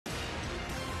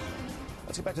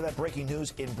Let's get back to that breaking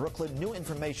news in Brooklyn. New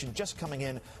information just coming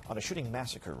in on a shooting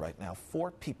massacre right now.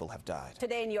 4 people have died.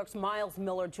 Today, New York's Miles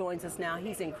Miller joins us now.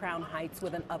 He's in Crown Heights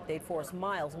with an update for us.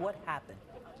 Miles, what happened?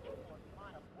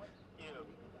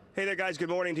 Hey there, guys. Good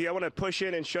morning to you. I want to push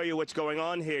in and show you what's going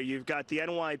on here. You've got the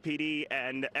NYPD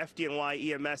and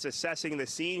FDNY EMS assessing the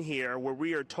scene here, where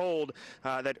we are told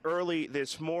that early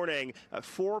this morning,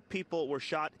 4 people were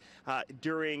shot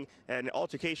during an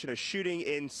altercation, a shooting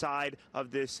inside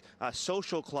of this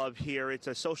social club here. It's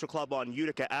a social club on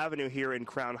Utica Avenue here in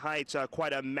Crown Heights.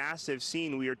 Quite a massive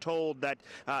scene. We are told that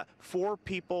 4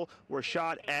 people were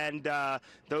shot, and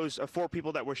those 4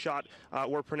 people that were shot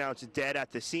were pronounced dead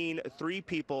at the scene. 3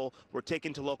 people were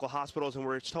taken to local hospitals, and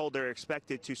we're told they're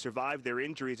expected to survive their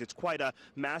injuries. It's quite a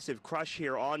massive crush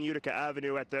here on Utica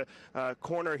Avenue at the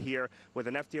corner here, with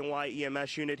an FDNY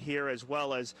EMS unit here, as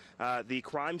well as the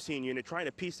crime scene unit, trying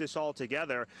to piece this all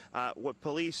together. What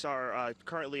police are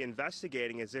currently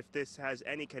investigating is if this has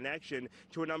any connection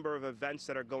to a number of events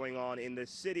that are going on in the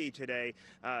city today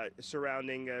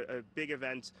surrounding a big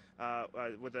event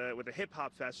with a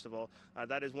hip-hop festival.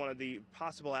 That is one of the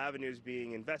possible avenues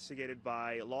being investigated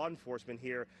by law enforcement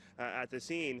here at the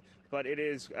scene, but it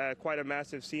is quite a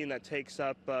massive scene that takes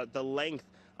up the length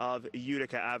of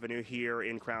Utica Avenue here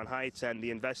in Crown Heights, and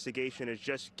the investigation is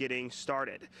just getting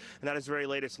started. And that is the very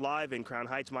latest live in Crown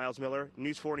Heights. Miles Miller,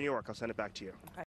 News 4 New York. I'll send it back to you.